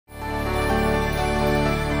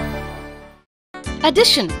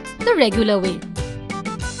Addition the regular way.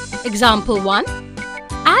 Example 1.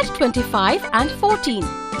 Add 25 and 14.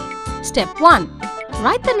 Step 1.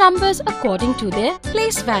 Write the numbers according to their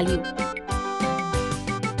place value.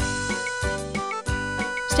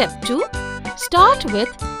 Step 2. Start with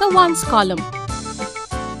the ones column.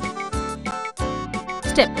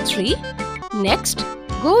 Step 3. Next,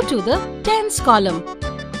 go to the tens column.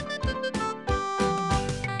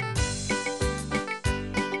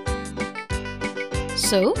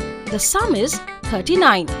 So, the sum is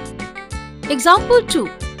 39. Example 2.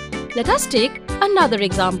 Let us take another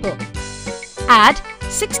example. Add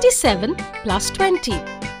 67 plus 20.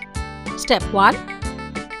 Step 1.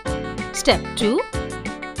 Step 2.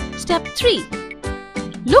 Step 3.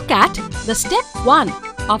 Look at the step 1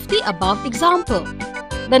 of the above example.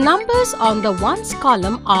 The numbers on the ones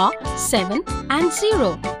column are 7 and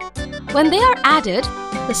 0. When they are added,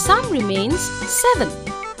 the sum remains 7,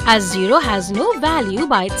 as 0 has no value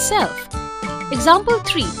by itself. Example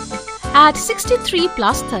 3. Add 63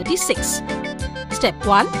 plus 36. Step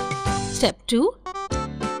 1. Step 2.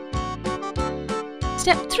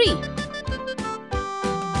 Step 3.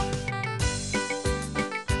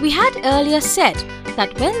 We had earlier said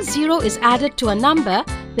that when 0 is added to a number,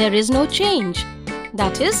 there is no change.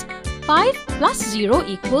 That is, 5 plus 0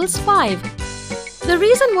 equals 5. The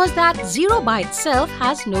reason was that 0 by itself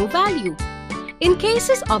has no value. In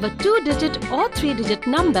cases of a 2-digit or 3-digit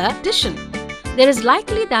number addition, there is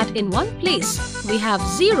likely that in one place we have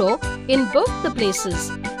 0 in both the places.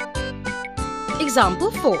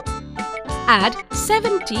 Example 4. Add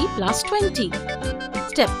 70 plus 20.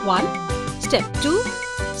 Step 1, Step 2,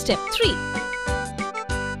 Step 3.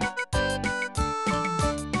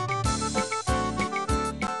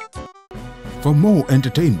 For more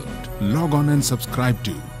entertainment, log on and subscribe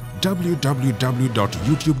to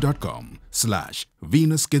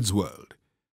www.youtube.com/VenusKidsWorld.